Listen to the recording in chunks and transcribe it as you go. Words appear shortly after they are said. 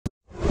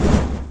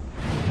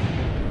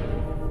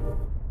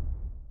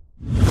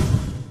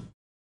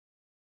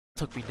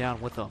took me down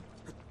with him.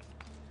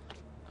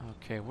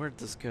 Okay, where'd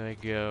this guy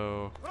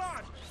go?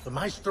 The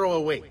maestro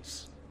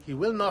awaits. He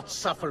will not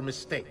suffer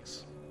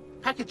mistakes.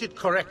 Package it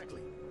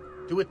correctly.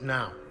 Do it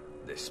now.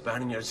 The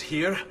Spaniards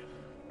here?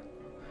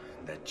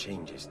 That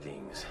changes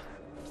things.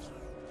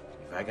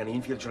 If I can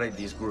infiltrate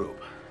this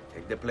group,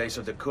 take the place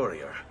of the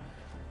courier,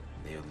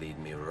 they'll lead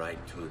me right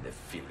to the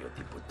Figlio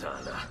di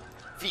Puttana.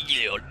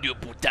 Figlio di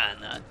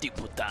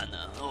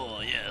Puttana.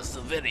 Oh yes,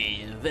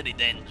 very, very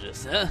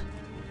dangerous, huh?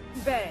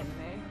 Bene.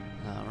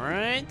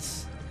 Alright.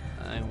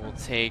 I will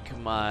take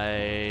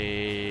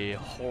my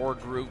whore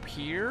group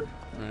here.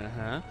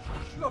 Have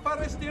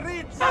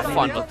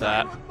fun with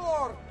that.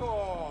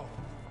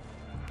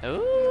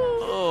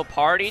 Ooh,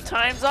 party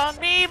time's on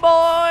me,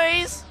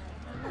 boys!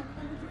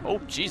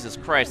 Oh, Jesus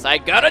Christ, I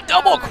got a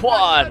double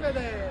quad!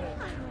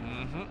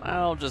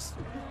 I'll just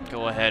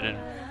go ahead and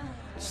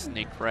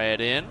sneak right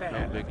in.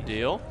 No big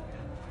deal.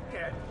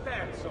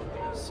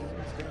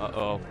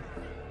 Uh-oh.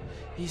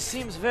 He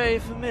seems very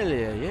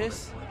familiar,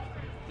 yes?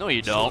 No,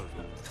 you don't.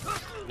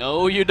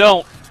 No, you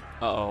don't.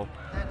 Uh-oh.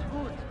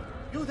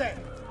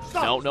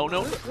 No, no,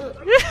 no.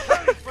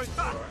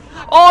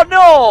 Oh,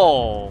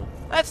 no!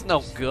 That's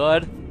no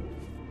good.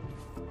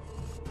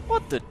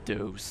 What the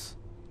deuce?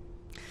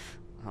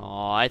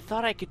 Oh, I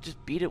thought I could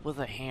just beat it with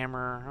a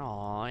hammer.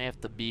 Oh, I have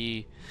to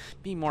be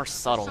more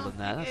subtle than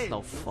that. That's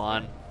no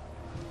fun.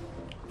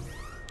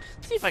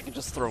 Let's see if I can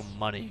just throw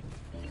money.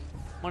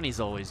 Money's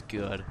always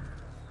good.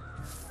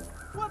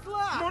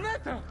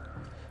 Moneta!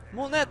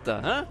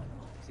 Moneta, huh?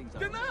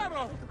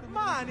 Denaro!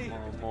 Money!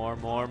 More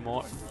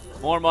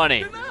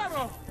money.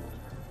 Denaro!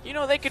 You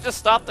know, they could just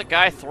stop the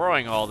guy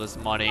throwing all this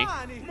money.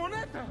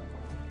 Moneta!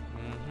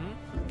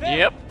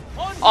 Yep.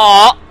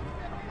 Aw!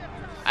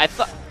 I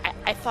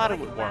thought it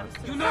would work.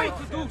 You know what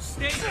to do.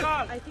 Stay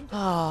calm.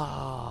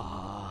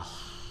 I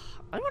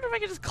wonder if I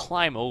could just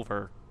climb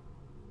over.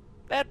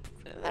 That'd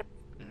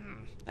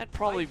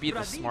probably be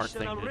the smart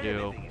thing to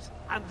do.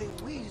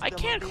 I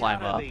can't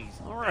climb up.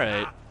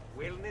 Alright.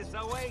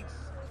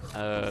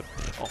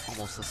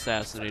 Almost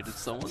assassinated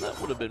someone. That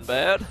would have been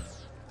bad.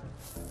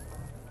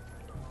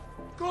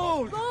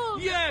 Gold!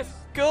 Yes!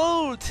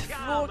 Gold!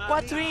 For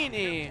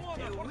Quattrini!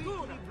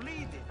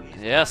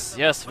 Yes,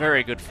 yes,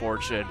 very good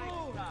fortune.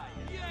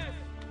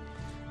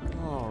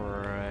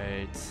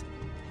 Alright.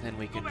 Then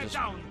we can just...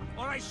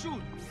 Or I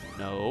shoot.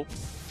 No.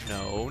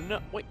 No, no.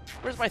 Wait,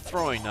 where's my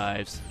throwing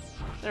knives?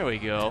 There we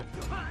go.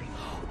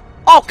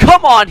 Oh,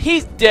 come on!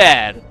 He's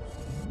dead!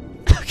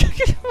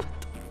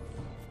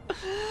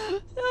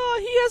 Oh,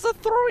 he has a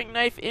throwing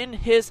knife in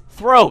his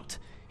throat!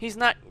 He's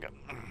not...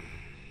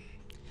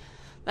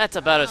 That's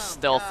about as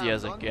stealthy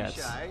as it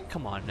gets.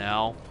 Come on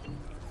now.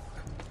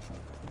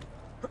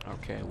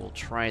 Okay, we'll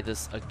try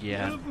this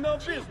again. You've no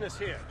business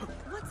here.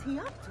 What's he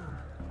up to?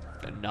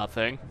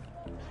 Nothing.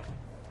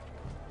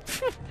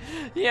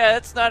 Yeah,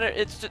 it's not a,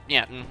 it's just,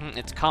 yeah,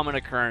 it's common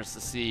occurrence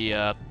to see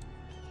a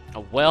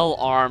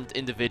well-armed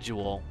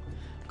individual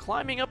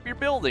climbing up your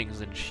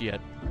buildings and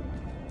shit.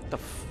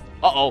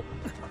 Uh-oh.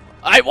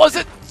 I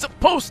wasn't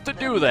supposed to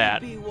do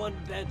that. One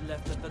bed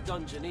left at the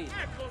dungeon. You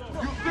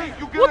think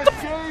you What the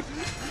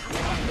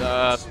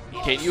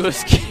escape? Can you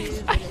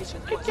escape?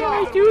 How can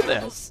I do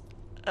this?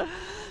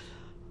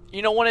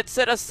 You know, when it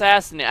said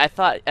assassinate, I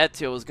thought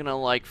Ezio was gonna,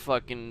 like,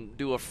 fucking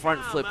do a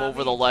front flip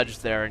over the ledge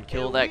there and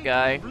kill that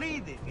guy.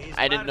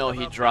 I didn't know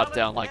he dropped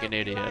down like an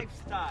idiot.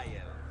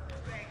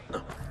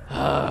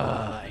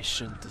 I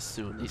shouldn't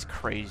assume these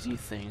crazy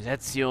things.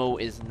 Ezio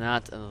is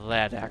not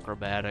that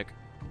acrobatic.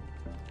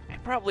 I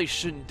probably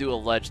shouldn't do a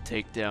ledge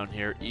takedown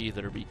here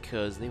either,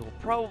 because they will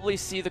probably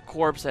see the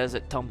corpse as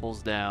it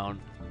tumbles down.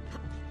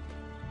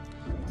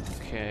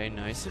 Okay,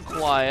 nice and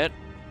quiet.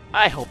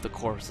 I hope the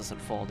corpse doesn't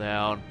fall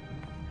down.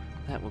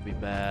 That would be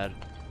bad.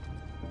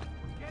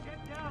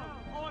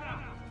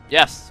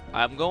 Yes,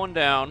 I'm going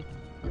down.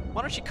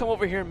 Why don't you come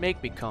over here and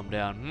make me come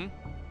down,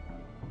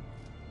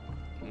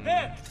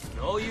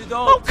 No, you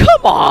don't. Oh,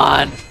 come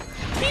on!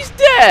 He's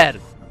dead!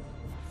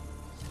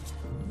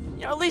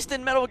 You know, at least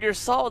in Metal Gear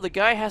Solid, the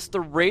guy has to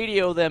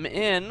radio them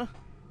in.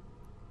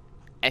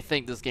 I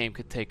think this game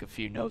could take a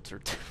few notes or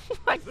two.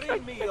 Why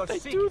can't they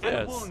do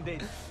this?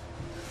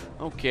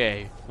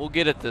 Okay, we'll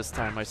get it this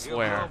time, I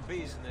swear.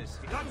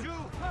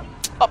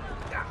 Oh.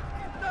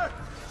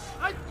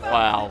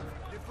 Wow.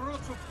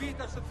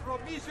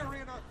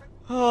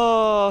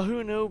 Oh,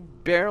 who knew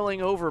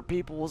barreling over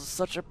people was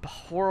such a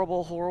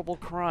horrible, horrible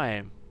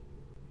crime?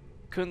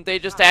 Couldn't they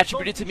just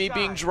attribute it to me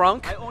being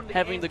drunk?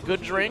 Having the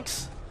good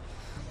drinks?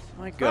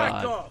 My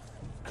god.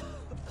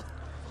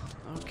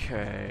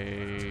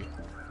 Okay.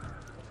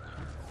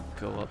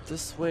 Go up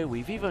this way.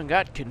 We've even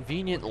got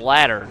convenient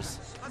ladders.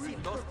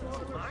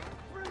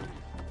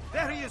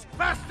 There he is,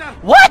 faster!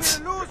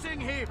 What? We're losing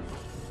him.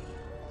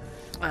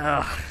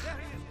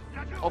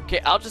 Okay,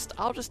 I'll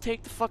just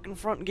take the fucking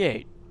front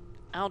gate.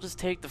 I'll just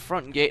take the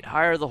front gate,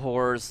 hire the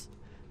whores.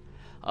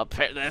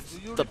 That's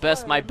the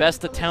best, my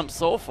best attempt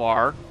so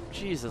far.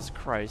 Jesus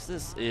Christ,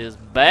 this is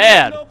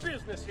bad. No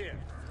business here.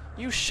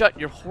 You shut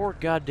your whore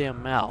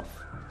goddamn mouth.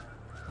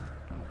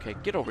 Okay,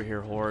 get over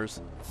here,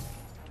 whores.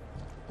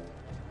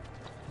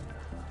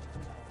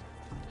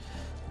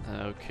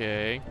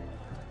 Okay.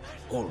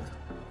 Hold.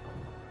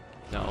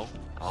 No.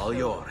 All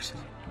yours.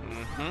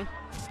 Mm-hmm.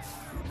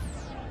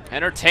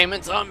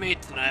 Entertainment's on me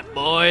tonight,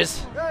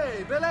 boys.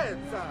 Hey,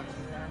 bellezza!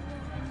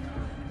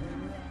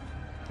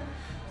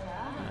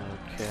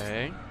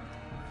 Okay.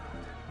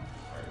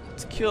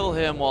 Let's kill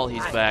him while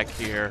he's back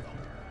here.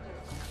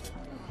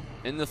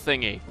 In the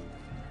thingy.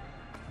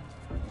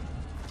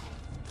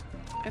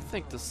 I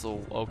think this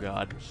will... Oh,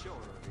 God.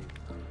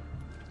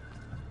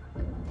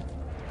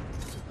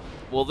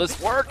 Will this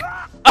work?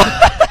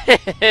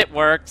 It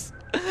works.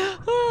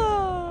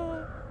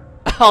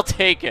 I'll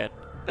take it.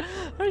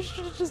 I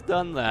should have just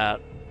done that.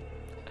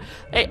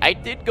 Hey, I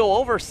did go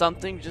over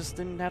something, just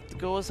didn't have to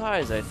go as high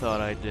as I thought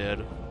I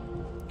did.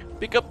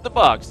 Pick up the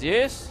box,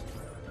 yes?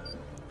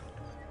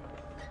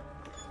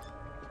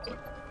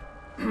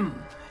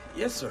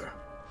 Yes, sir.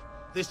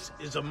 This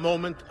is a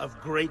moment of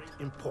great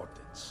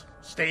importance.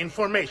 Stay in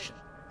formation.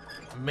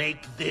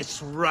 Make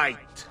this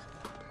right.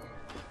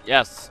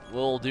 Yes,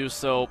 we'll do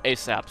so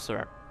ASAP,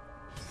 sir.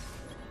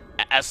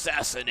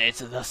 Assassinate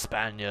the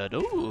Spaniard.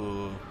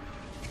 Ooh.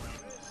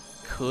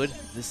 Could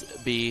this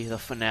be the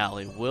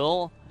finale?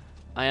 Will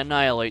I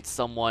annihilate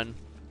someone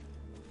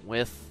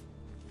with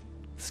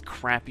this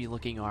crappy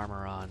looking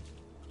armor on?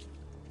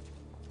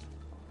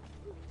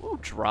 Ooh,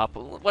 drop.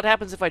 What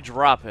happens if I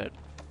drop it?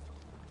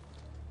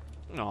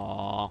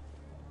 Aww.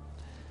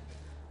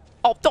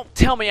 Oh, don't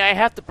tell me I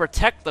have to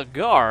protect the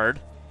guard.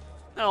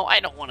 No,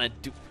 I don't want to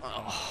do...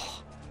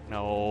 Oh,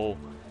 no.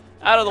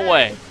 Out of the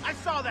way. I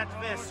saw that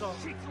vessel.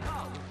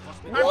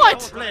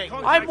 What?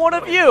 I'm one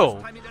of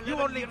you. You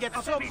only get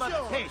so much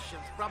patience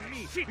from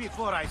me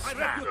before I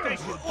snap.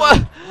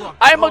 What?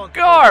 I'm a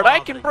guard.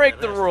 I can break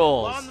the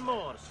rules. One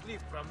more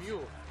slip from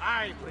you,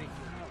 I break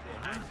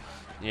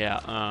you. Yeah,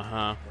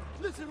 uh-huh.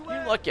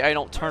 You're lucky I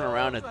don't turn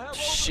around and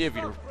shiv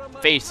your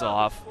face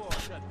off.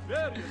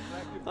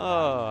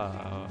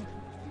 Oh.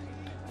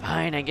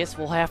 Fine, I guess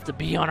we'll have to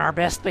be on our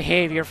best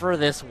behavior for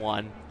this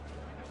one.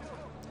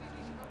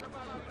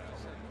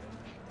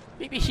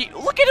 Maybe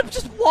look at him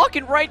just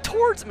walking right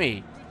towards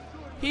me.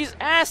 He's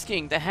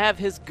asking to have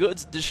his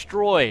goods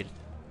destroyed.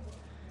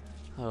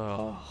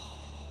 Oh,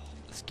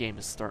 this game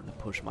is starting to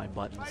push my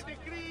buttons. By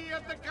decree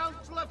of the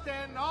Council of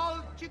Ten,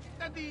 all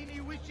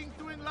cittadini wishing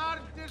to enlarge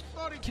their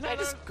storage Can I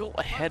just cellar go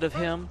ahead of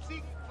him? must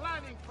seek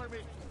planning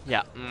permission.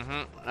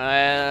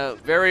 Yeah,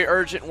 very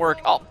urgent work.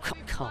 Oh,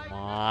 come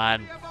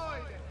on.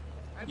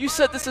 You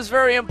said this is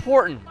very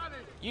important.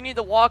 You need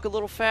to walk a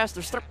little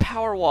faster. Start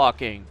power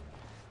walking.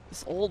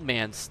 This old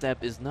man's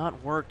step is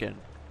not working.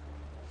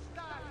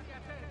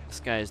 This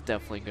guy is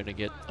definitely gonna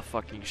get a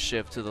fucking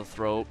shiv to the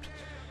throat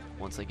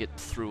once I get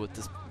through with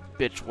this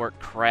bitch work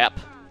crap.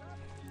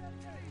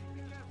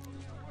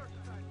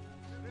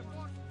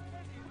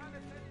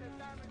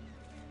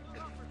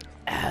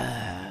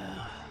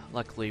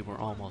 Luckily, we're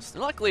almost.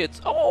 Luckily,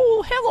 it's.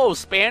 Oh, hello,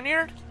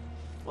 Spaniard.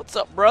 What's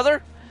up,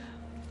 brother?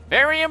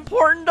 Very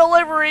important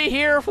delivery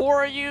here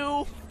for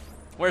you.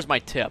 Where's my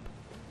tip?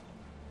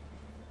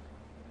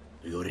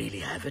 Do you really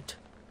have it?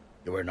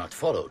 You were not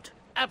followed.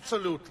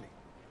 Absolutely.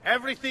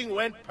 Everything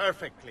went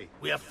perfectly.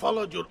 We have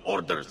followed your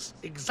orders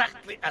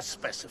exactly as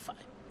specified.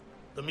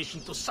 The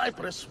mission to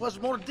Cyprus was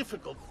more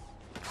difficult.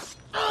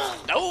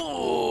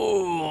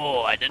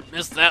 Oh, I didn't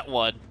miss that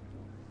one.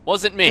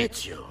 Wasn't me.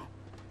 It's you.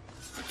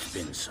 It's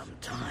been some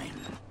time.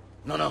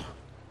 No.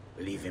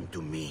 Leave him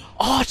to me.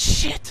 Oh,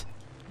 shit.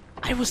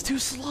 I was too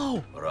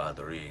slow.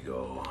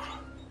 Rodrigo.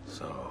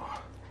 So,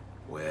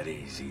 where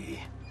is he?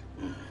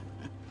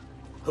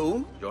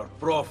 Who? Your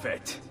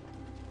prophet.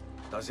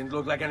 Doesn't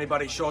look like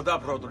anybody showed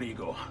up,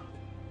 Rodrigo.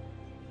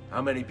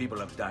 How many people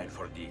have died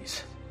for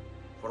this?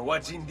 For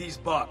what's in this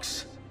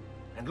box?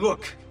 And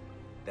look,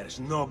 there's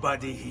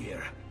nobody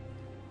here.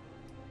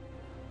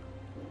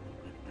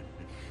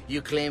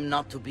 You claim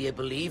not to be a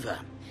believer,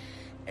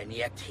 and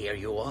yet here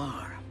you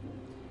are.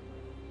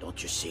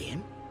 Don't you see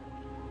him?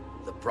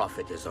 The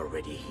prophet is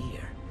already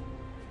here.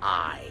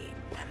 I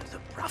am the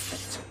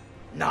prophet.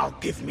 Now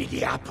give me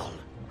the apple.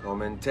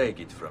 Come and take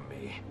it from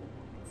me.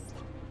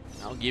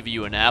 I'll give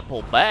you an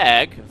apple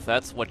bag, if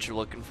that's what you're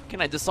looking for.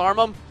 Can I disarm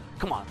him?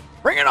 Come on.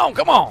 Bring it on,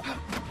 come on.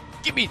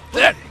 Give me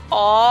that.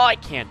 Oh, I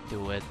can't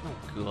do it. No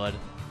good.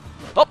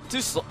 Oh,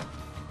 too slow.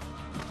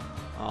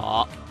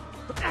 Oh.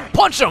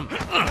 Punch him!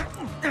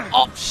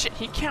 Oh, shit,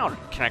 he countered.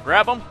 Can I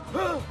grab him?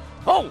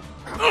 Oh!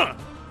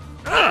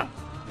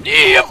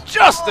 Knee of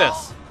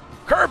justice!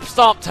 Curb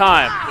stomp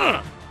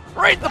time!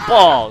 Right in the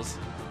balls!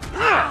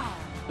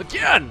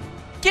 Again!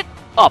 Get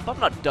up! I'm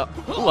not done.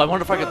 Ooh, I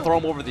wonder if I can throw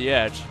him over the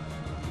edge.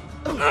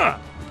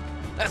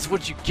 That's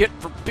what you get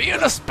for being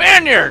a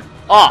Spaniard!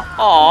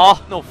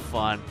 Aw, no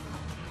fun.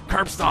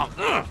 Curb stomp!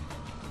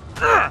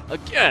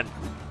 Again!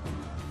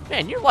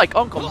 Man, you're like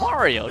Uncle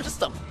Mario,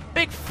 just a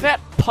big fat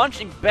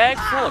punching bag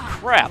full of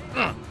crap.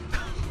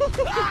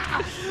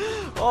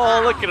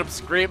 Oh, look at him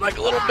scream like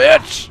a little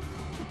bitch!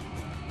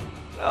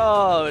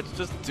 Oh, it's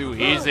just too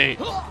easy.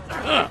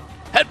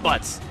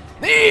 Headbutts!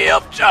 Knee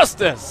of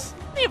justice!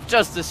 Chief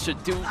Justice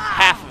should do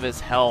half of his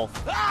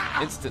health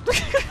instantly.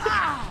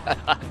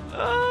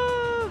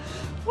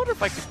 Wonder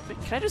if I could.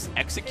 Can I just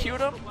execute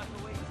him?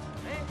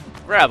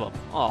 Grab him.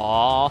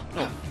 Aww.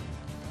 No.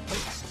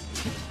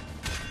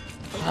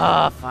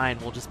 Ah, fine.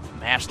 We'll just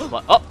mash the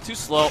button. Oh, too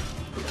slow.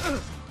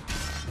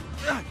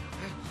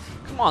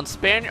 Come on,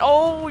 Spaniard.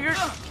 Oh, you're.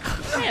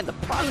 Man, the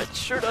Prophet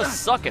sure does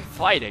suck at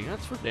fighting.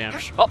 That's for damn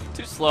sure. Oh,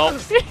 too slow.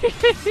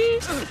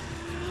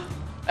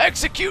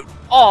 Execute.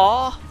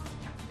 Aw.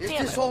 Is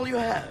this all you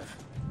have?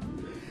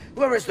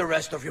 Where is the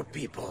rest of your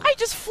people? I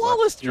just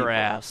flawlessed your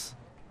ass.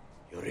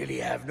 You really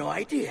have no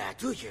idea,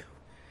 do you?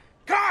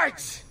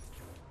 Guards!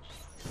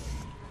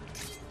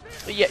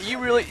 Yeah, you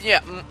really.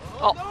 Yeah.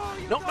 Oh,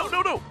 no.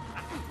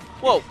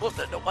 Whoa,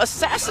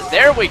 assassin.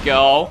 There we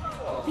go.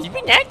 You've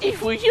been active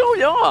for so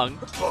long.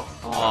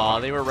 Aw,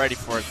 they were ready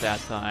for it that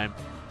time.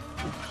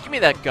 Give me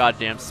that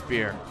goddamn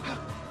spear.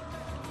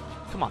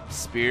 Come on,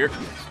 spear.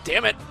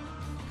 Damn it.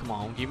 Come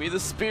on, give me the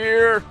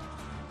spear.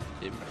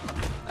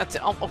 That's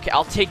it. Okay,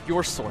 I'll take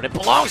your sword. It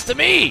belongs to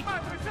me.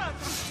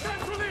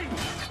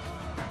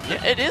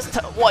 Yeah, it is.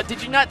 What?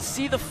 Did you not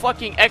see the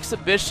fucking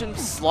exhibition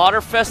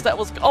slaughterfest that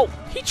was? Oh,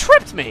 he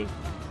tripped me.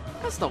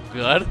 That's no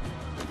good.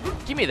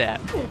 Give me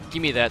that.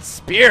 Give me that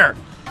spear.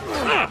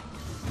 Oh,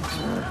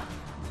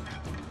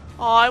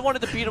 I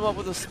wanted to beat him up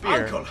with a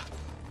spear. Uncle!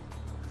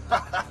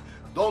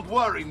 Don't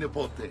worry,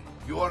 Nipote.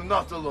 You are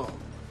not alone.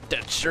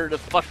 That sure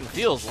fucking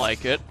feels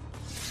like it.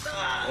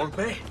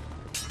 Volpe?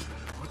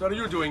 What are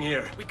you doing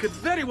here? We could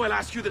very well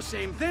ask you the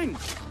same thing.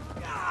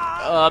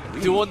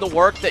 Doing the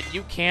work that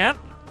you can't?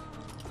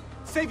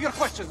 Save your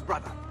questions,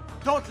 brother.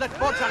 Don't let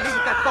Bodza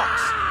leave that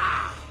box.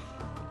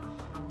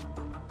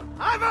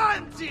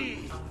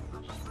 Avanti!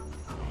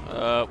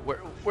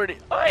 Where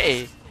did...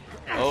 Hey!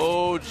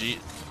 Oh, gee.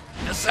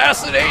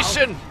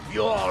 Assassination!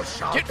 You all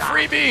shall Get die.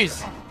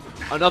 freebies!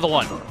 Another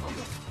one.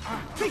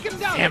 Take him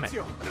down, Damn it.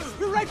 Ezio.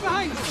 We're right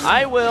behind you.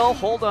 I will.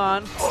 Hold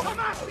on.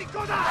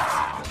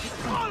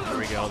 There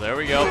we go. There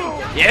we go.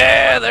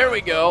 Yeah, there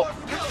we go.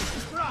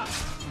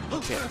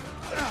 Okay.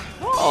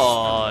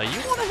 Oh,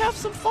 you want to have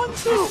some fun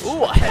too?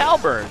 Ooh, a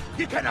halberd.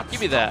 Give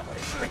me that.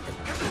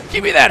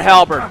 Give me that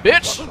halberd,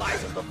 bitch.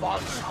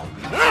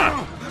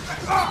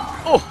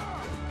 Oh,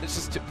 this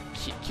is too.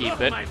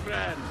 Keep it.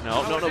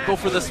 No. Go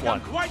for this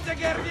one.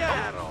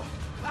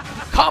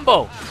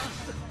 Combo.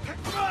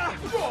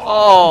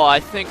 Oh, I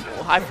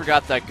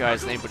forgot that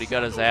guy's name, but he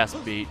got his ass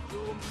beat.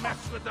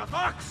 Mess with the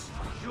fox,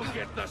 you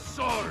get the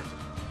sword.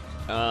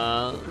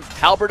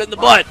 Halberd in the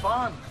butt.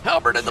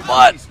 Halberd in the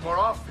butt. More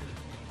often.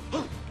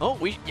 Oh,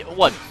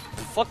 what?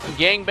 Fucking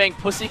gangbang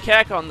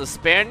pussycat on the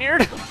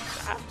Spaniard?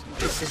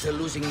 This is a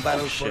losing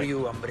battle for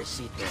you,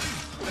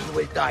 Hombrecito. You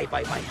will die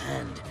by my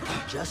hand,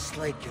 just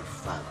like your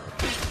father.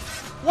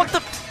 What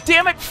the?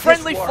 Damn it!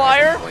 Friendly This war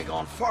fire! has been going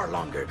on far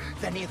longer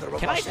than either of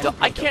Can us.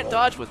 I can't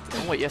dodge with.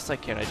 Oh wait, yes I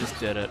can. I just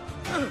did it.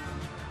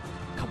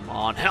 Come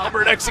on,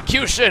 halberd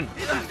execution!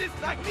 Isn't this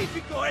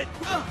magnifico?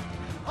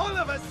 All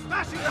of us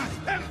smashing these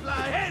Templar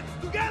heads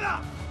together.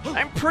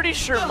 I'm pretty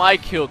sure my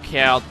kill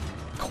count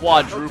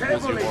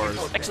quadruples yours.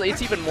 Actually,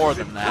 it's even more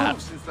than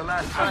that. Since the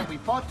last time we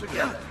fought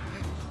together.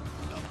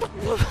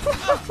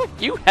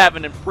 You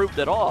haven't improved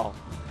at all.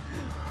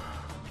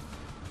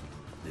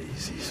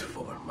 This is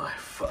for my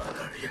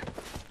father.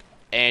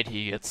 And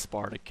he gets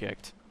Sparta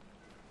kicked.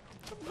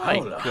 My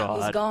Hola. He's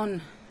God.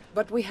 gone,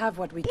 but we have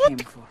what we came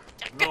for.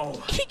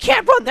 No. He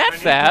can't run that I need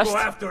to fast. go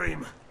after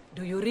him.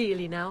 Do you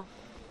really now?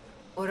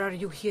 Or are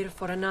you here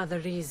for another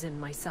reason,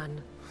 my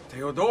son?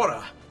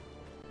 Theodora.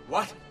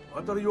 What?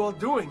 What are you all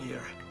doing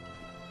here?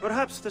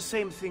 Perhaps the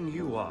same thing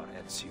you are,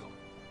 Ezio.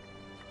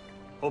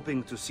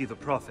 Hoping to see the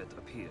Prophet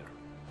appear.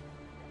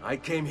 I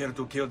came here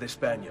to kill the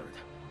Spaniard.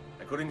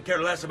 I couldn't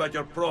care less about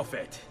your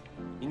prophet.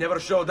 He never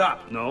showed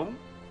up. No?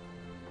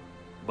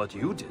 But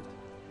you did.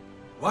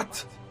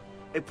 What?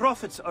 A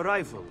prophet's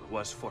arrival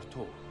was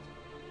foretold.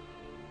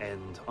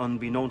 And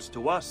unbeknownst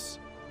to us,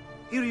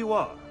 here you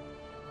are.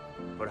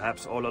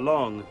 Perhaps all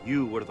along,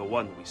 you were the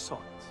one we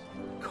sought.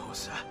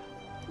 Cosa?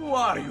 Who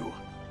are you?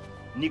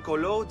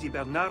 Niccolò di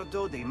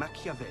Bernardo de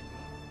Machiavelli.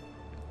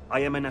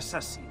 I am an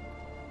assassin,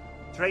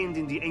 trained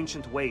in the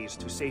ancient ways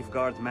to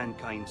safeguard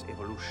mankind's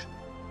evolution.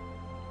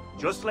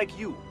 Just like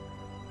you,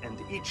 and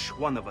each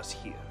one of us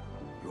here.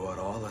 You are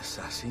all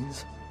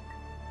assassins?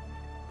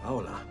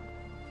 Paola.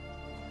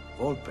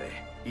 Volpe.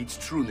 It's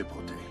true,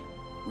 Nipote.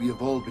 We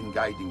have all been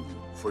guiding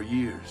you for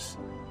years,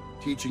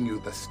 teaching you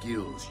the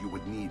skills you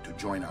would need to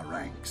join our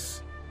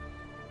ranks.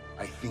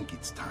 I think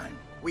it's time.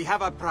 We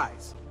have our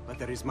prize, but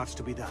there is much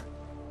to be done.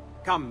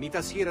 Come, meet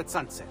us here at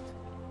sunset.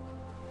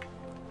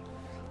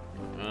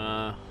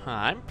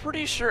 I'm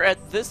pretty sure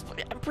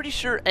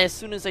as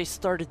soon as I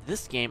started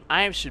this game,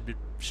 I should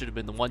have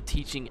been the one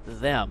teaching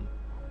them.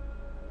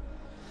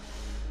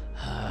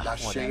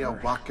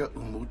 Lashea waka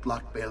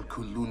umutlak bel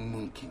kulun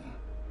munkin.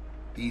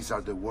 These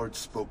are the words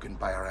spoken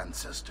by our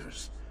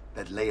ancestors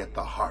that lay at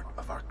the heart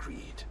of our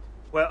creed.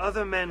 Where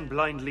other men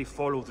blindly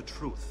follow the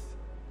truth,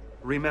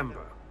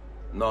 remember.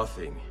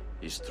 Nothing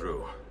is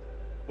true.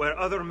 Where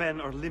other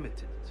men are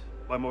limited,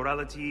 by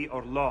morality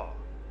or law.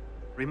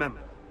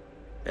 Remember,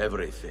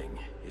 Everything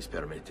is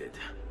permitted.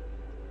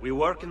 we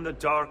work in the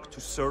dark to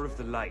serve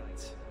the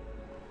light.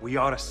 We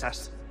are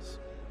assassins.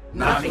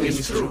 Nothing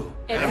is true.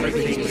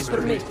 Everything is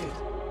permitted.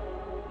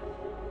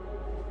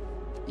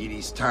 It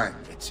is time,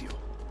 Ezio.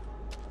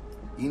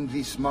 In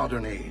this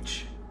modern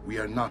age, we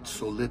are not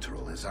so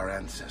literal as our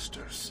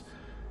ancestors,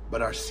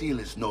 but our seal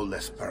is no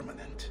less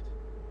permanent.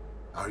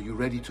 Are you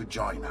ready to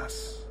join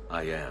us?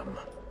 I am.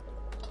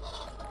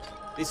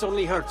 This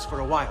only hurts for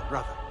a while,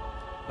 brother.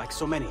 Like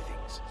so many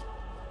things.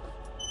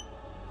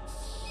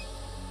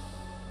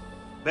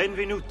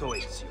 Benvenuto,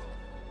 Ezio.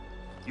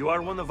 You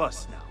are one of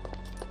us now.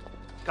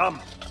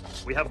 Come,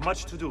 we have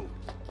much to do.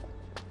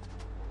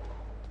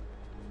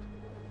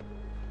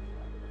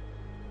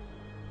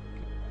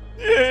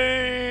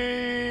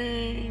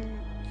 Yay!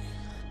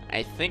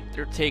 I think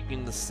they're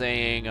taking the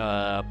saying,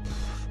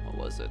 what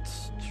was it?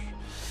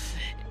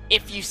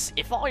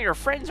 If all your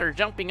friends are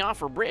jumping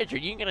off a bridge, are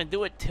you gonna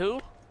do it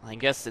too? I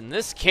guess in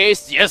this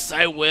case, yes,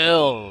 I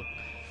will.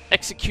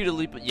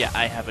 Executedly, but yeah,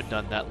 I haven't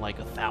done that like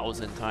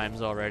 1,000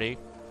 times already.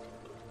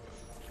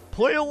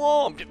 Play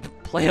along!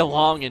 Play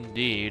along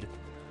indeed.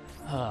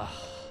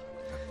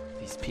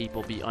 These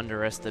people be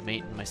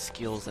underestimating my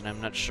skills, and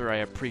I'm not sure I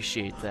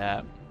appreciate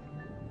that.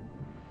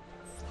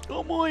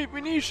 Oh my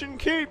Venetian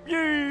cape,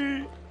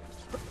 yay!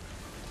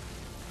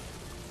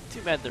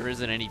 Too bad there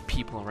isn't any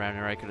people around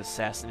here I could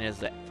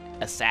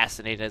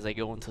assassinate as I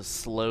go into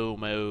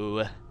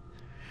slow-mo.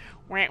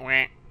 Wah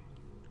wah.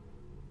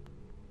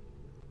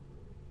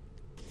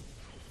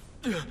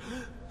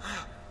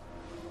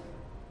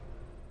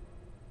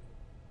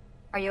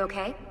 Are you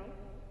okay?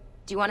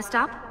 Do you want to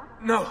stop?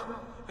 No,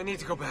 I need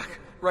to go back.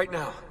 Right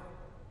now.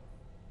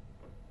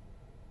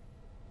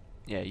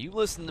 Yeah, you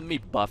listen to me,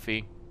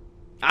 Buffy.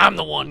 I'm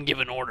the one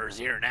giving orders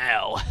here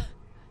now.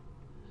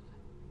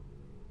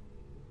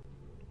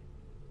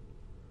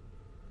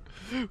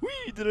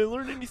 Wee, did I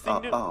learn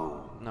anything new?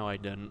 Oh. No, I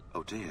didn't.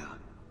 Oh dear.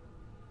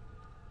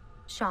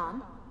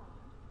 Sean?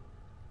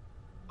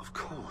 Of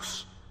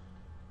course.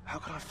 How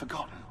could I have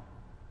forgotten?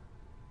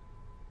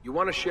 You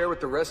want to share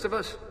with the rest of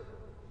us?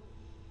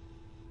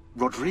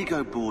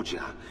 Rodrigo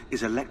Borgia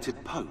is elected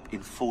Pope in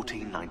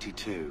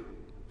 1492,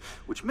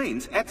 which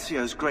means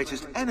Ezio's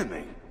greatest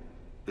enemy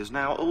is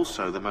now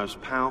also the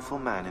most powerful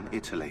man in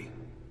Italy.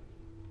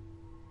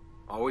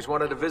 Always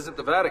wanted to visit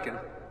the Vatican.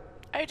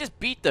 I just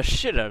beat the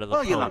shit out of the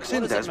Well, Pope. your luck's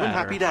in, What does it Desmond. matter?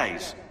 Happy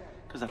days.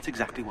 Because that's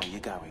exactly where you're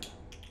going.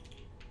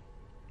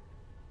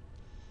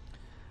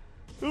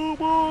 Oh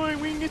boy,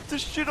 we can get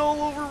this shit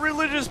all over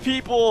religious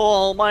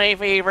people. My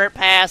favorite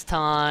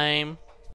pastime.